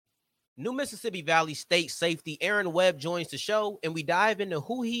New Mississippi Valley State safety Aaron Webb joins the show, and we dive into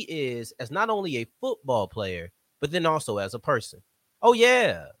who he is as not only a football player, but then also as a person. Oh,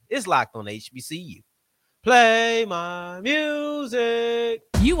 yeah, it's locked on HBCU. Play my music.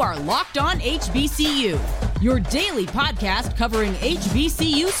 You are Locked On HBCU, your daily podcast covering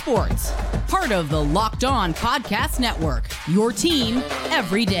HBCU sports. Part of the Locked On Podcast Network, your team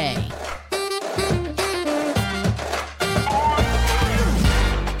every day.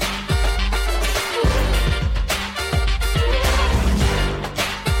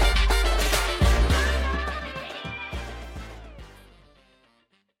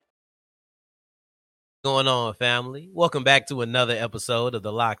 Going on, family? Welcome back to another episode of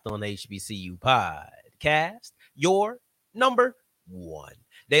the Locked On HBCU podcast, your number one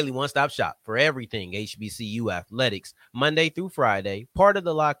daily one-stop shop for everything HBCU athletics, Monday through Friday, part of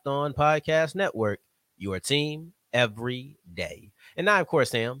the Locked On Podcast Network, your team every day. And I, of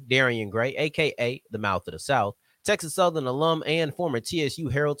course, am Darian Gray, a.k.a. the Mouth of the South, Texas Southern alum and former TSU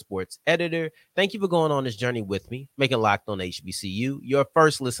Herald Sports editor. Thank you for going on this journey with me, making Locked On HBCU your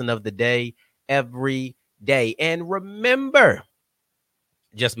first listen of the day every day. And remember,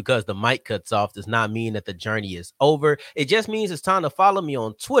 just because the mic cuts off does not mean that the journey is over. It just means it's time to follow me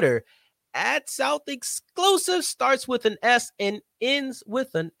on Twitter at South Exclusive. Starts with an S and ends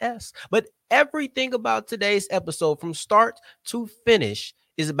with an S. But everything about today's episode from start to finish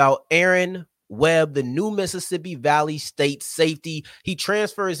is about Aaron Webb, the new Mississippi Valley State safety. He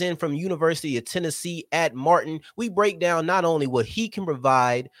transfers in from University of Tennessee at Martin. We break down not only what he can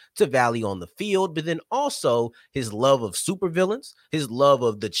provide to Valley on the field, but then also his love of supervillains, his love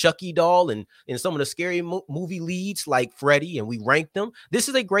of the Chucky doll and some of the scary movie leads like Freddy, and we rank them. This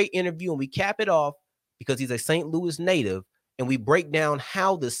is a great interview, and we cap it off because he's a St. Louis native, and we break down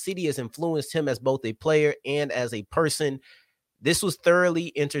how the city has influenced him as both a player and as a person. This was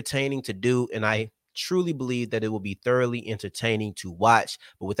thoroughly entertaining to do, and I truly believe that it will be thoroughly entertaining to watch.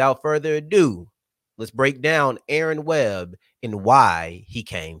 But without further ado, let's break down Aaron Webb and why he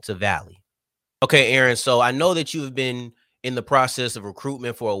came to Valley. Okay, Aaron, so I know that you've been in the process of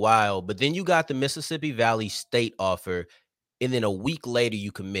recruitment for a while, but then you got the Mississippi Valley State offer, and then a week later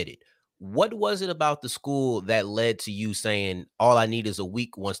you committed. What was it about the school that led to you saying, all I need is a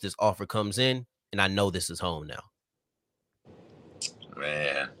week once this offer comes in, and I know this is home now?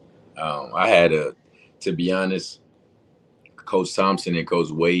 Man, I had to be honest, Coach Thompson and Coach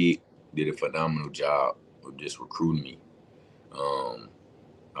Wade did a phenomenal job of just recruiting me.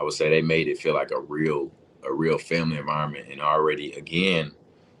 I would say they made it feel like a real family environment, and already, again,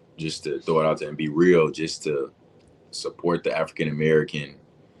 just to throw it out there and be real, just to support the African-American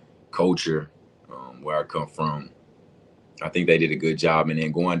culture where I come from. I think they did a good job. And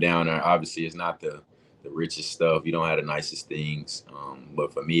then going down there, obviously it's not the richest stuff. You don't have the nicest things.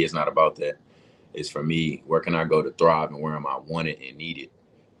 But for me, it's not about that. It's for me, where can I go to thrive and where am I wanted and needed?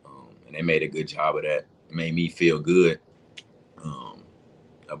 And they made a good job of that. It made me feel good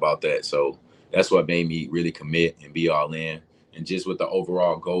about that. So that's what made me really commit and be all in. And just with the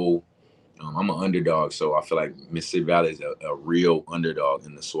overall goal, I'm an underdog. So I feel like Mississippi Valley is a real underdog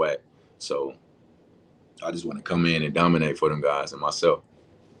in the SWAC. So I just want to come in and dominate for them guys and myself.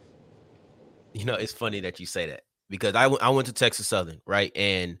 You know, it's funny that you say that because I went to Texas Southern, right?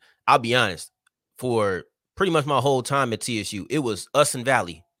 And I'll be honest, for pretty much my whole time at TSU, it was us and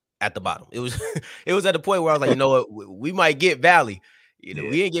Valley at the bottom. It was it was at the point where I was like, you know what, we might get Valley. You know,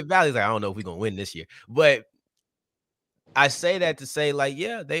 we didn't get Valley. Like, I don't know if we're going to win this year. But I say that to say, like,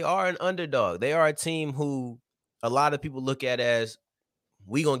 yeah, they are an underdog. They are a team who a lot of people look at as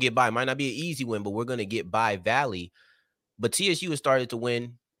we going to get by. It might not be an easy win, but we're going to get by Valley. But TSU has started to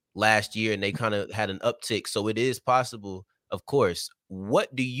win last year, and they kind of had an uptick. So it is possible, of course.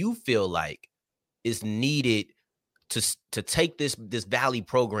 What do you feel like is needed to take this Valley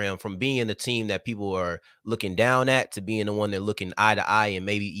program from being the team that people are looking down at to being the one they're looking eye to eye and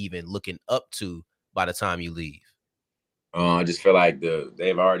maybe even looking up to by the time you leave? I just feel like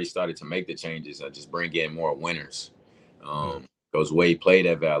they've already started to make the changes. I just bring in more winners. Coach Wade played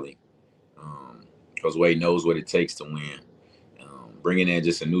at Valley. Coach Wade knows what it takes to win. Bringing in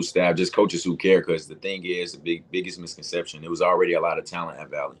just a new staff, just coaches who care. Because the thing is, the biggest misconception, there was already a lot of talent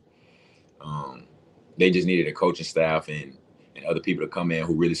at Valley. They just needed a coaching staff and other people to come in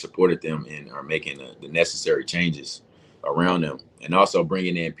who really supported them and are making the necessary changes around them. And also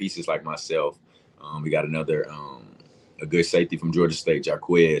bringing in pieces like myself. We got another a good safety from Georgia State,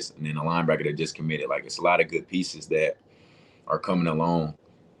 Jaquez, and then a linebacker that just committed. Like, it's a lot of good pieces that are coming along,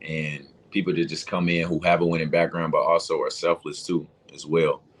 and people that just come in who have a winning background, but also are selfless too, as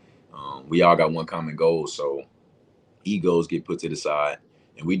well. We all got one common goal, so egos get put to the side,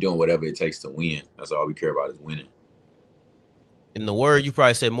 and we doing whatever it takes to win. That's all we care about is winning. And the word you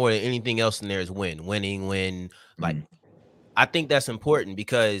probably said more than anything else in there is win. Winning, win. Like, Mhm. I think that's important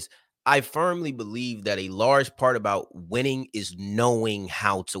because I firmly believe that a large part about winning is knowing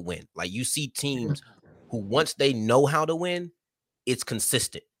how to win. Like, you see teams who, once they know how to win, it's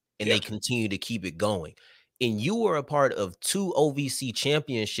consistent and Yeah. they continue to keep it going. And you were a part of 2 OVC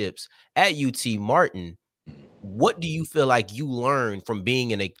championships at UT Martin. What do you feel like you learned from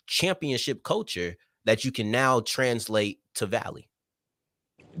being in a championship culture that you can now translate to Valley?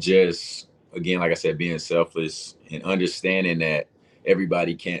 Just again, like I said, being selfless and understanding that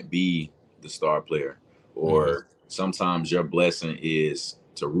everybody can't be the star player, Mhm. or sometimes your blessing is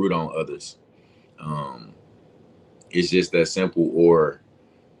to root on others. Um, it's just that simple. Or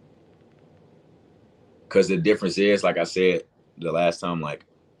because the difference is, like I said the last time, like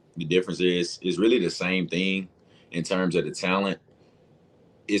the difference is really the same thing in terms of the talent.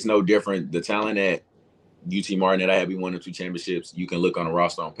 It's no different. The talent at UT Martin that I had, we won the 2 championships. You can look on the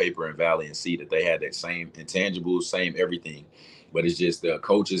roster on paper in Valley and see that they had that same intangibles, same everything. But it's just the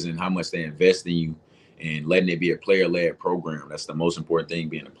coaches and how much they invest in you and letting it be a player-led program. That's the most important thing,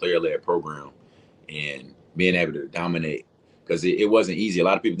 being a player-led program and being able to dominate. Because it wasn't easy. A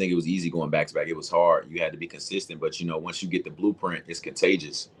lot of people think it was easy going back to back. It was hard. You had to be consistent. But, once you get the blueprint, it's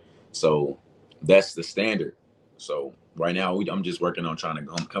contagious. So that's the standard. So right now, I'm just working on trying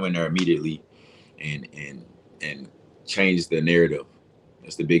to come in there immediately and change the narrative.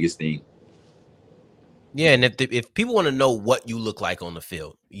 That's the biggest thing. Yeah, and if people want to know what you look like on the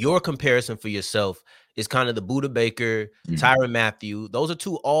field, your comparison for yourself is kind of the Buda Baker, Mm. Tyrann Mathieu. Those are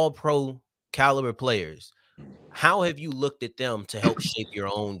 2 all-pro caliber players. How have you looked at them to help shape your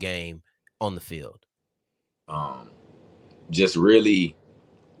own game on the field? Um, just really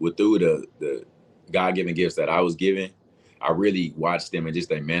with through the God given gifts that I was given, I really watched them and just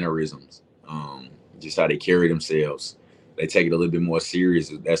their mannerisms, just how they carry themselves. They take it a little bit more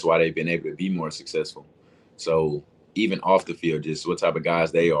serious. That's why they've been able to be more successful. So even off the field, just what type of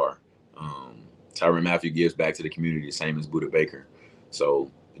guys they are. Um, Tyrann Mathieu gives back to the community the same as Buda Baker.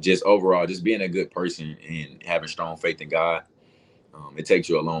 So just overall, just being a good person and having strong faith in God, it takes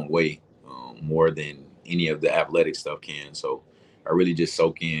you a long way, more than any of the athletic stuff can. So I really just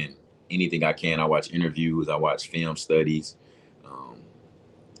soak in anything I can. I watch interviews, I watch film studies, um,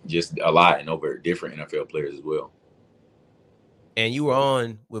 just a lot, and over different NFL players as well. And you were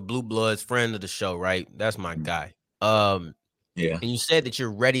on with Blue Bloods, friend of the show, right? That's my guy. Yeah. And you said that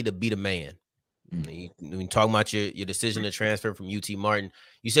you're ready to be the man. Mm. When you talking about your decision to transfer from UT Martin,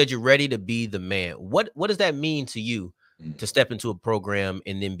 you said you're ready to be the man. What does that mean to you to step into a program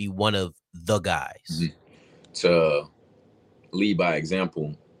and then be one of the guys? Mm. To lead by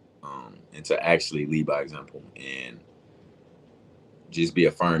example, and to actually lead by example and just be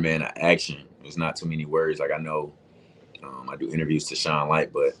a firm man of action. There's not too many words. Like I know, I do interviews to shine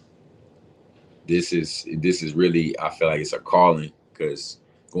light, but this is really, I feel like it's a calling because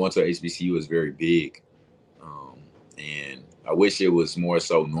going to HBCU is very big, and I wish it was more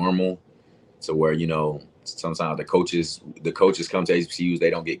so normal to where sometimes the coaches come to HBCUs, they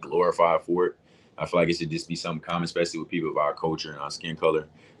don't get glorified for it. I feel like it should just be something common, especially with people of our culture and our skin color.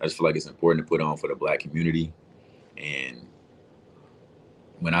 I just feel like it's important to put on for the Black community. And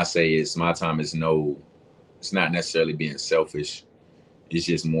when I say it's my time, it's not necessarily being selfish. It's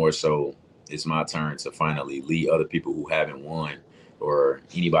just more so it's my turn to finally lead other people who haven't won, or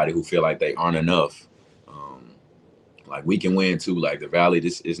anybody who feel like they aren't enough. Um, like we can win too. Like the Valley,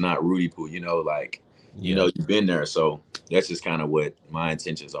 this is not Rudy Poo. Like Yeah. you've been there, so that's just kind of what my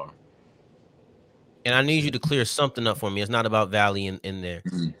intentions are. And I need you to clear something up for me. It's not about Valley in there.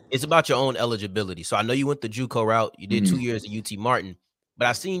 Mhm. It's about your own eligibility. So I know you went the JUCO route. You did 2 Mhm. years at UT Martin, but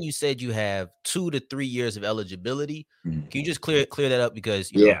I seen you said you have 2 to 3 years of eligibility. Can you Mhm. just clear that up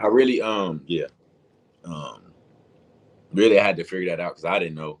because Yeah, I really um really I had to figure that out because I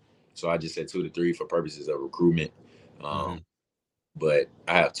didn't know. So I just said 2 to 3 for purposes of recruitment. Um, Mhm, but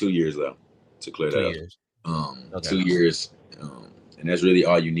I have 2 years left to clear 2 that up. years. Okay. 2 years, and that's really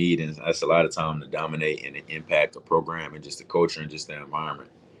all you need, and that's a lot of time to dominate and impact a program and just the culture and just the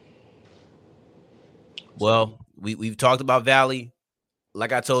environment. So Well, we've talked about Valley.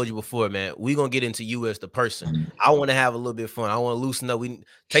 Like I told you before, man, we're gonna get into you as the person. I want to have a little bit of fun. I want to loosen up. We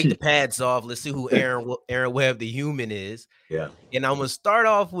take the pads off. Let's see who Aaron Webb the human is. yeah, And I'm gonna start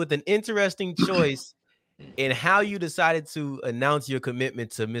off with an interesting choice in how you decided to announce your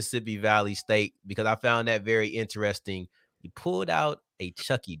commitment to Mississippi Valley State, because I found that very interesting. You pulled out a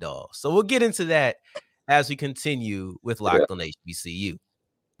Chucky doll. So we'll get into that as we continue with yeah. Locked on HBCU.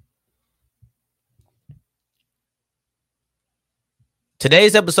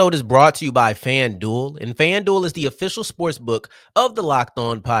 Today's episode is brought to you by FanDuel, and FanDuel is the official sports book of the Locked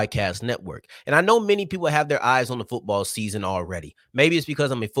On Podcast Network. And I know many people have their eyes on the football season already. Maybe it's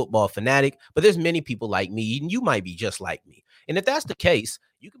because I'm a football fanatic, but there's many people like me, and you might be just like me. And if that's the case,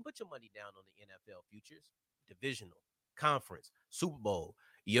 you can put your money down on the NFL futures, divisional, conference, Super Bowl,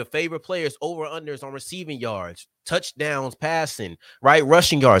 your favorite players, over-unders on receiving yards, touchdowns, passing, right,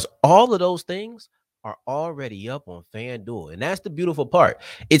 rushing yards, all of those things are already up on FanDuel. And that's the beautiful part.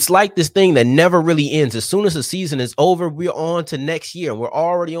 It's like this thing that never really ends. As soon as the season is over, we're on to next year. And we're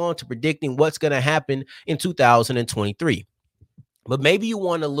already on to predicting what's going to happen in 2023. But maybe you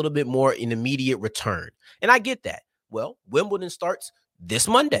want a little bit more in immediate return. And I get that. Well, Wimbledon starts this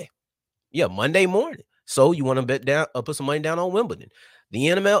Monday. Yeah, Monday morning. So you want to bet down, put some money down on Wimbledon. The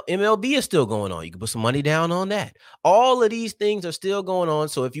MLB is still going on. You can put some money down on that. All of these things are still going on.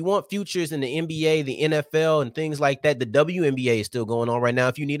 So if you want futures in the NBA, the NFL, and things like that, the WNBA is still going on right now.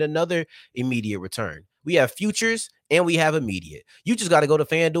 If you need another immediate return, we have futures and we have immediate. You just got to go to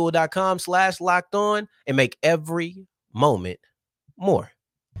FanDuel.com/locked on and make every moment more.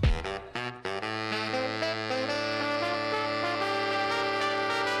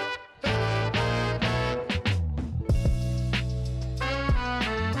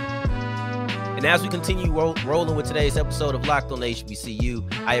 And as we continue rolling with today's episode of Locked on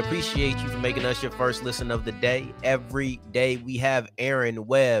HBCU, I appreciate you for making us your first listen of the day. Every day we have Aaron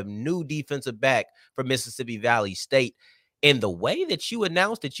Webb, new defensive back for Mississippi Valley State. And the way that you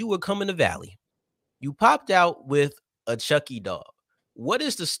announced that you were coming to Valley, you popped out with a Chucky dog. What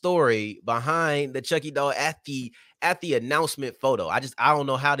is the story behind the Chucky dog at the announcement photo? I don't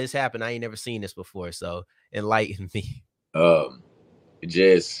know how this happened. I ain't never seen this before, so enlighten me.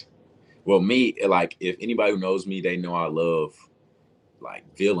 Well, me, like, if anybody who knows me, they know I love like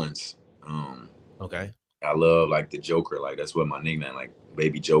villains. Okay. I love like the Joker, like that's what my nickname, like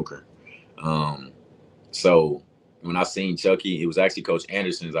Baby Joker. So when I seen Chucky, it was actually Coach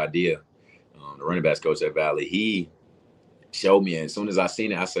Anderson's idea, the running backs coach at Valley. He showed me, and as soon as I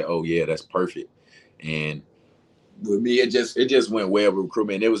seen it, I said, "Oh yeah, that's perfect." And with me, it just went well with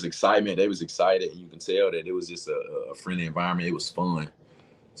recruitment. There was excitement. They was excited. You can tell that it was just a friendly environment. It was fun.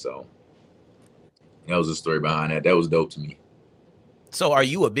 So that was the story behind that. That was dope to me. So are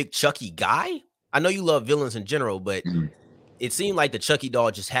you a big Chucky guy? I know you love villains in general, but it seemed like the Chucky doll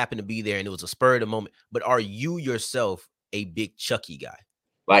just happened to be there and it was a spur of the moment. But are you yourself a big Chucky guy?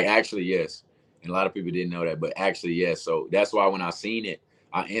 Like, actually, yes. And a lot of people didn't know that, but actually, yes. So that's why when I seen it,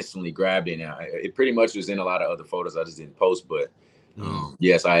 I instantly grabbed it. Now, it pretty much was in a lot of other photos I just didn't post, but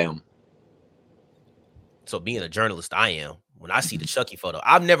yes, I am. So being a journalist, I am. When I see the Chucky photo,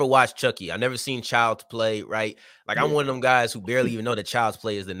 I've never watched Chucky. I've never seen Child's Play, right? Like, I'm one of them guys who barely even know that Child's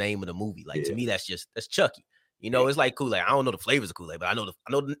Play is the name of the movie. Like, to me, that's Chucky. You know, it's like Kool-Aid. I don't know the flavors of Kool-Aid, but I know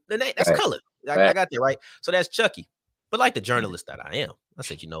the name. That's color. I got that right. So that's Chucky. But like the journalist that I am, I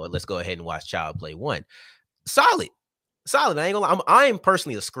said, you know what? Let's go ahead and watch Child Play 1. Solid. I ain't gonna lie. I am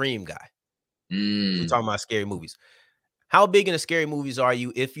personally a Scream guy. We're talking about scary movies. How big into scary movies are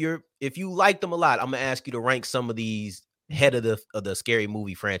you? If you like them a lot, I'm gonna ask you to rank some of these head of the scary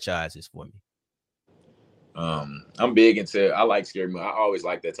movie franchises for me. I'm big into. I like scary movies. I always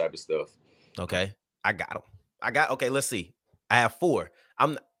like that type of stuff. Okay, I got them. Okay, let's see. I have 4.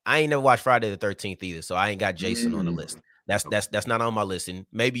 I ain't never watched Friday the 13th either, so I ain't got Jason on the list. That's not on my list. And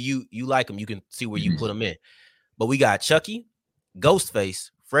maybe you like them. You can see where you put them in. But we got Chucky,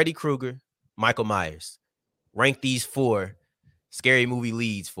 Ghostface, Freddy Krueger, Michael Myers. Rank these 4 scary movie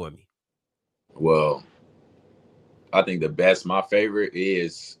leads for me. Well, I think my favorite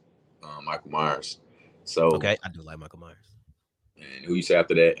is Michael Myers. So okay, I do like Michael Myers. And who you say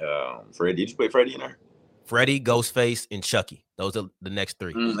after that? Freddy. Did you play Freddy in there? Freddy, Ghostface, and Chucky. Those are the next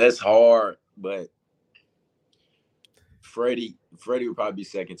 3. That's hard, but Freddy would probably be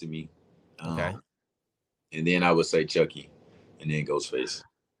second to me. Okay. And then I would say Chucky, and then Ghostface.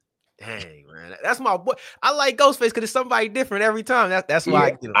 Dang, man, that's my boy. I like Ghostface because it's somebody different every time. That's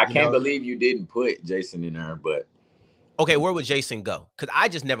why I can't believe you didn't put Jason in there. But okay, where would Jason go? Because I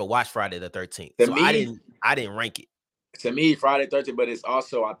just never watched Friday the 13th, so I didn't rank it. To me, Friday the 13th, but it's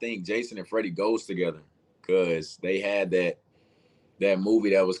also, I think Jason and Freddy goes together because they had that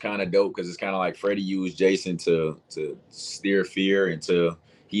movie that was kind of dope because it's kind of like Freddy used Jason to steer fear until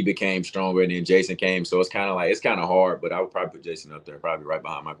he became stronger, and then Jason came. So it's kind of hard, but I would probably put Jason up there, probably right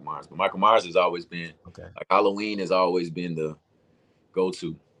behind Michael Myers. But Michael Myers has always been like Halloween has always been the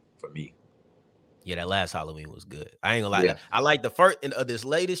go-to for me. Yeah, that last Halloween was good. I ain't gonna lie. Yeah. I like the first of this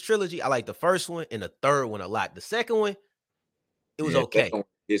latest trilogy. I like the first one and the third one a lot. The second one, it was okay.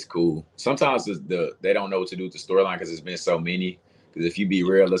 It's cool. Sometimes they don't know what to do with the storyline because there's been so many. Because if you be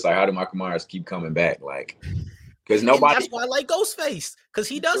real, it's like, how do Michael Myers keep coming back? Like, because And nobody. that's why I like Ghostface, because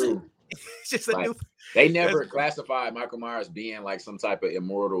he doesn't. True. It's just a Like, new. they never classified Michael Myers being like some type of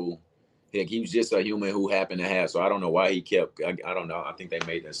immortal. Like, he was just a human who happened to have. So I don't know why he kept. I don't know. I think they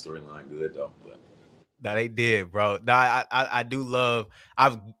made that storyline good though. But. No, they did, bro. No, I do love.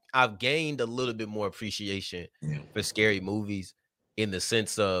 I've gained a little bit more appreciation for scary movies in the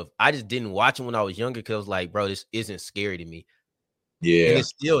sense of I just didn't watch them when I was younger because I was like, bro, this isn't scary to me. Yeah, and it's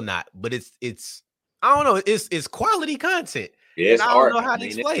still not. But it's I don't know. It's quality content. Yeah, And it's I don't art. know how I to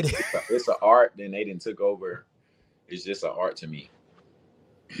mean, explain it. it's an art. Then they didn't took over. It's just an art to me.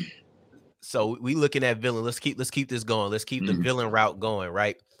 So we looking at villain. Let's keep this going. Let's keep the villain route going,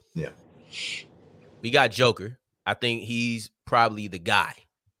 right? Yeah. We got Joker. I think he's probably the guy.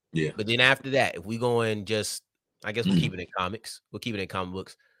 Yeah. But then after that, if we go in just, I guess we'll keep it in comics. We'll keep it in comic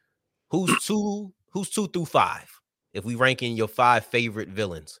books. Who's 2 through 5? If we rank in your 5 favorite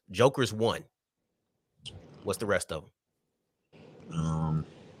villains, Joker's 1. What's the rest of them?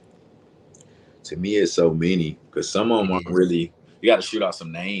 To me, it's so many because some of them aren't really. You got to shoot out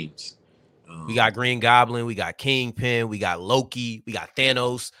some names. We got Green Goblin, we got Kingpin, we got Loki, we got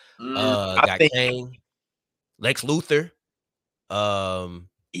Thanos, got Kang, Lex Luthor.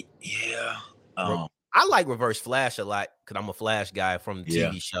 Yeah. I like Reverse Flash a lot because I'm a Flash guy from the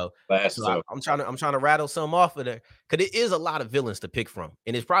TV show. So I'm trying to rattle some off of there because it is a lot of villains to pick from,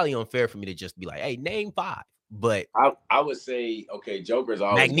 and it's probably unfair for me to just be like, "Hey, name 5." But I would say, okay, Joker's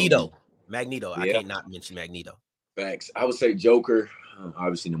always Magneto. Yeah. I can't not mention Magneto. Facts. I would say Joker,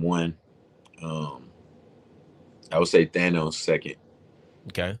 obviously number 1. I would say Thanos second.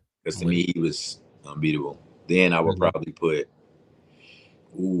 Okay. Because to me, he was unbeatable. Then I would probably put.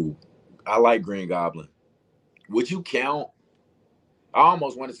 I like Green Goblin. Would you count? I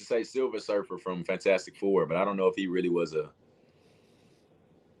almost wanted to say Silver Surfer from Fantastic Four, but I don't know if he really was a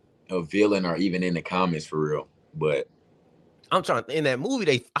villain or even in the comics for real. But I'm trying in that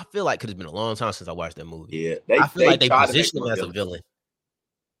movie. I feel like could have been a long time since I watched that movie. Yeah, I feel like they positioned him as a villain.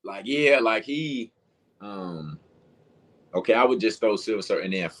 Like he. Okay, I would just throw Silver Surfer,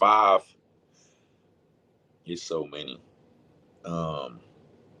 and then 5. It's so many. I'm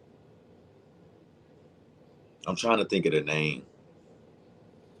trying to think of the name.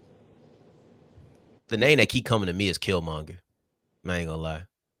 The name that keep coming to me is Killmonger. I ain't gonna lie.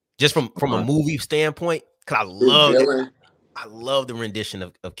 Just from a movie standpoint, because I love the rendition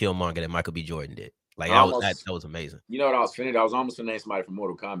of Killmonger that Michael B. Jordan did. Like that was amazing. You know what I was finna? I was almost gonna name somebody from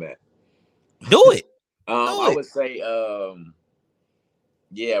Mortal Kombat. Do it. I would say,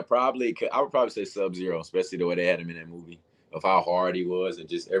 yeah, probably. I would probably say Sub-Zero, especially the way they had him in that movie, of how hard he was and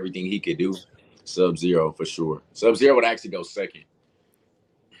just everything he could do. Sub-Zero for sure. Sub-Zero would actually go second.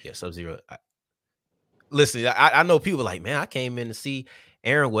 Yeah, Sub-Zero. Listen, I know people like, man, I came in to see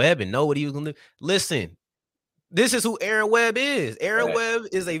Aaron Webb and know what he was gonna do. Listen, this is who Aaron Webb is. Aaron Webb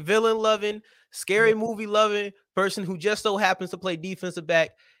is a villain-loving, scary movie-loving person who just so happens to play defensive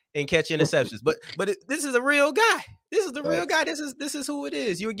back and catch interceptions. But this is a real guy. This is the real guy. This is who it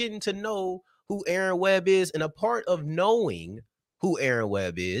is. You're getting to know who Aaron Webb is, and a part of knowing who Aaron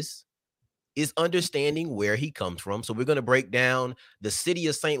Webb is understanding where he comes from. So we're going to break down the city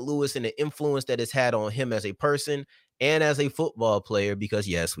of St. Louis and the influence that it's had on him as a person and as a football player, because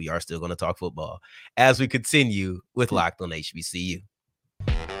yes, we are still going to talk football as we continue with Locked on HBCU.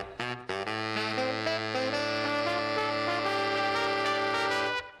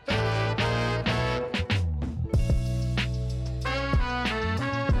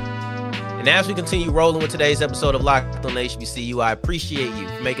 And as we continue rolling with today's episode of Locked on HBCU, I appreciate you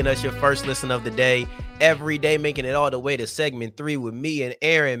for making us your first listen of the day, every day, making it all the way to segment 3 with me and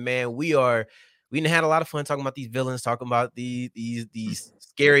Aaron. Man, we had a lot of fun talking about these villains, talking about these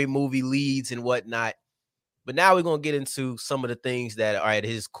scary movie leads and whatnot. But now we're going to get into some of the things that are at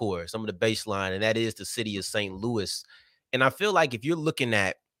his core, some of the baseline, and that is the city of St. Louis. And I feel like if you're looking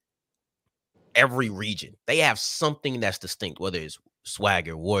at every region, they have something that's distinct, whether it's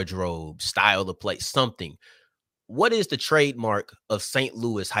swagger, wardrobe, style of play, something. What is the trademark of St.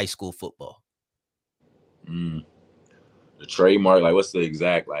 Louis high school football? The trademark, like what's the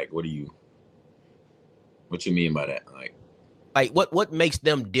exact, like what you mean by that? Like what makes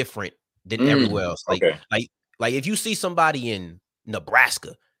them different than everywhere else? Like, like if you see somebody in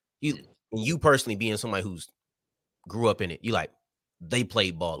Nebraska, you personally being somebody who's grew up in it, you like, they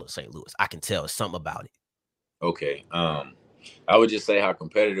played ball in St. Louis. I can tell it's something about it. Okay. I would just say how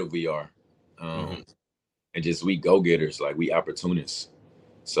competitive we are. And just we go-getters, like we opportunists.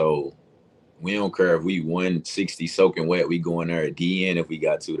 So we don't care if we won 60 soaking wet, we go in there at DN if we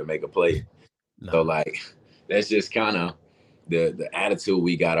got to make a play. No. So like that's just kind of the attitude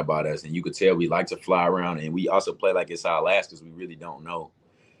we got about us, and you could tell we like to fly around, and we also play like it's our last because we really don't know.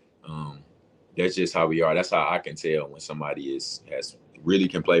 That's just how we are. That's how I can tell when somebody has really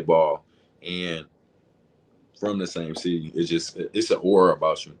can play ball and from the same city. It's an aura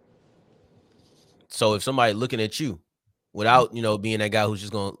about you. So if somebody looking at you without, being that guy who's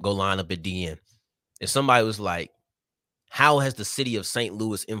just going to go line up at DN, if somebody was like, how has the city of St.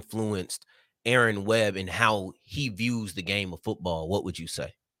 Louis influenced Aaron Webb and how he views the game of football, what would you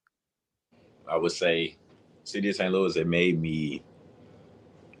say? I would say city of St. Louis, it made me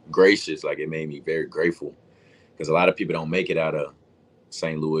gracious. Like, it made me very grateful because a lot of people don't make it out of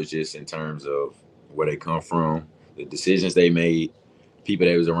St. Louis just in terms of where they come from, the decisions they made, people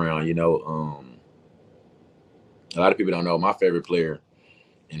that was around. A lot of people don't know my favorite player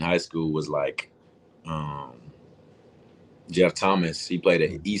in high school was like Jeff Thomas. He played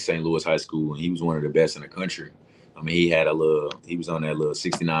at East St. Louis High School, and he was one of the best in the country. I mean, he was on that little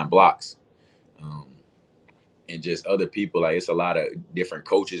 69 blocks. And just other people, like it's a lot of different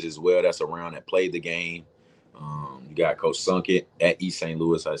coaches as well that's around that played the game. You got Coach Sunkett at East St.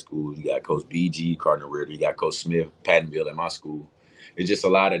 Louis High School. You got Coach BG, Cardinal Ritter. You got Coach Smith, Pattonville at my school. It's just a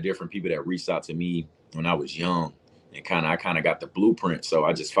lot of different people that reached out to me when I was young, and I kind of got the blueprint. So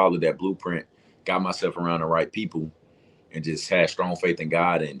I just followed that blueprint, got myself around the right people, and just had strong faith in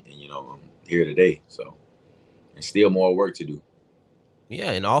God. And I'm here today. So, and still more work to do.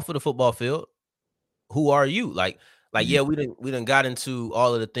 Yeah, and off of the football field, who are you? Yeah, we didn't got into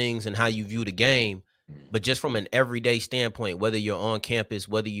all of the things and how you view the game, but just from an everyday standpoint, whether you're on campus,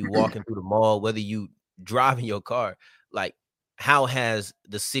 whether you walking through the mall, whether you driving your car, like how has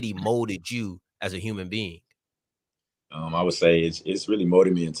the city molded you as a human being? I would say it's really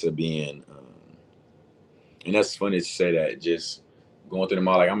molded me into being, and that's funny to say that. Just going through the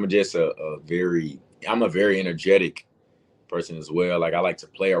mall, like I'm a very energetic person as well. Like I like to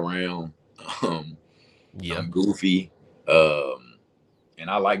play around. Yeah, I'm goofy, and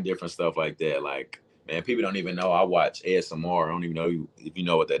I like different stuff like that. Like, man, people don't even know I watch ASMR. I don't even know if you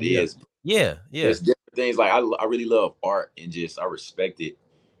know what that is. Yeah. There's different things. Like I really love art, and just I respect it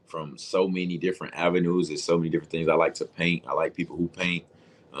from so many different avenues. There's so many different things. I like to paint. I like people who paint.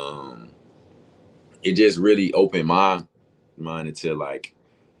 It just really opened my mind into, like,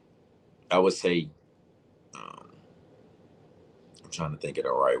 I would say, I'm trying to think of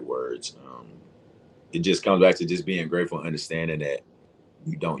the right words. It just comes back to just being grateful and understanding that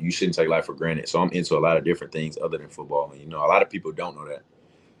you shouldn't take life for granted. So I'm into a lot of different things other than football. And, a lot of people don't know that.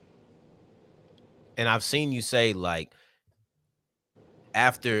 And I've seen you say, like,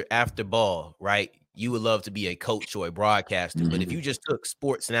 after ball, right? You would love to be a coach or a broadcaster, but if you just took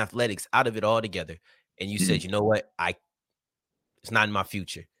sports and athletics out of it altogether, and you said, you know what, it's not in my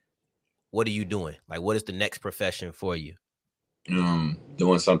future. What are you doing? Like, what is the next profession for you?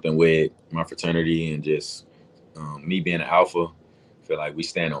 Doing something with my fraternity and just me being an alpha. I feel like we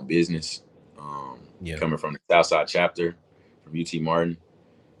stand on business. Coming from the Southside chapter from UT Martin,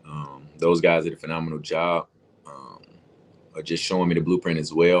 those guys did a phenomenal job of just showing me the blueprint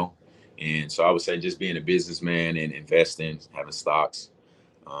as well. And so I would say just being a businessman and investing, having stocks,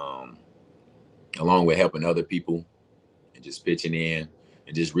 along with helping other people and just pitching in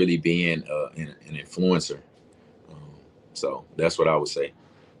and just really being an influencer. So that's what I would say.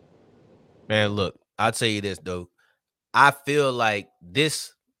 Man, look, I'll tell you this, though. I feel like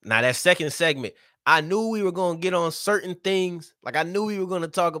that second segment, I knew we were going to get on certain things. Like, I knew we were going to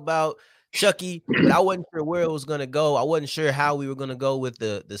talk about Chucky, but I wasn't sure where it was going to go. I wasn't sure how we were going to go with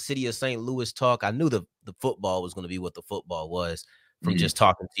the city of St. Louis talk. I knew the football was going to be what the football was from just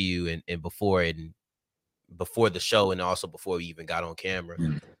talking to you and before the show, and also before we even got on camera.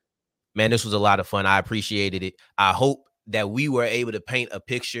 Man, this was a lot of fun. I appreciated it. I hope that we were able to paint a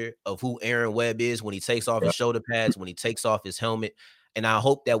picture of who Aaron Webb is when he takes off his shoulder pads, when he takes off his helmet. And I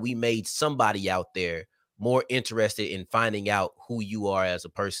hope that we made somebody out there more interested in finding out who you are as a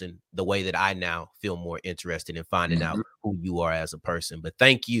person, the way that I now feel more interested in finding out who you are as a person. But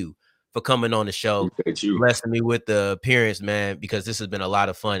thank you for coming on the show, blessing me with the appearance, man, because this has been a lot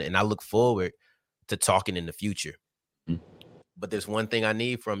of fun. And I look forward to talking in the future. But there's one thing I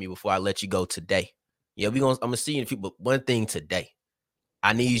need from you before I let you go today. Yeah, I'm gonna see you in a few, but one thing today.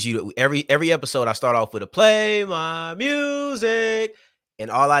 I need you to every episode I start off with a play my music.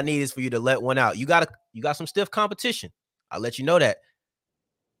 And all I need is for you to let one out. You got some stiff competition. I'll let you know that.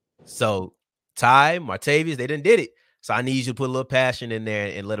 So Ty, Martavius, they done did it. So I need you to put a little passion in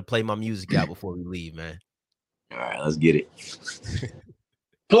there and let it play my music out before we leave, man. All right, let's get it.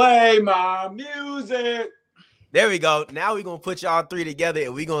 Play my music. There we go. Now we're going to put y'all three together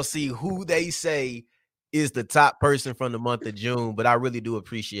and we're going to see who they say is the top person from the month of June, but I really do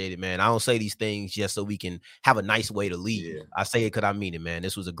appreciate it, man. I don't say these things just so we can have a nice way to leave. Yeah. I say it because I mean it, man.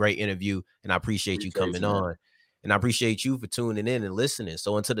 This was a great interview, and I appreciate you coming Man. on. And I appreciate you for tuning in and listening.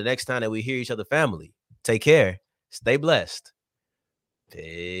 So until the next time that we hear each other, family, take care. Stay blessed.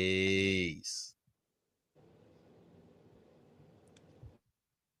 Peace.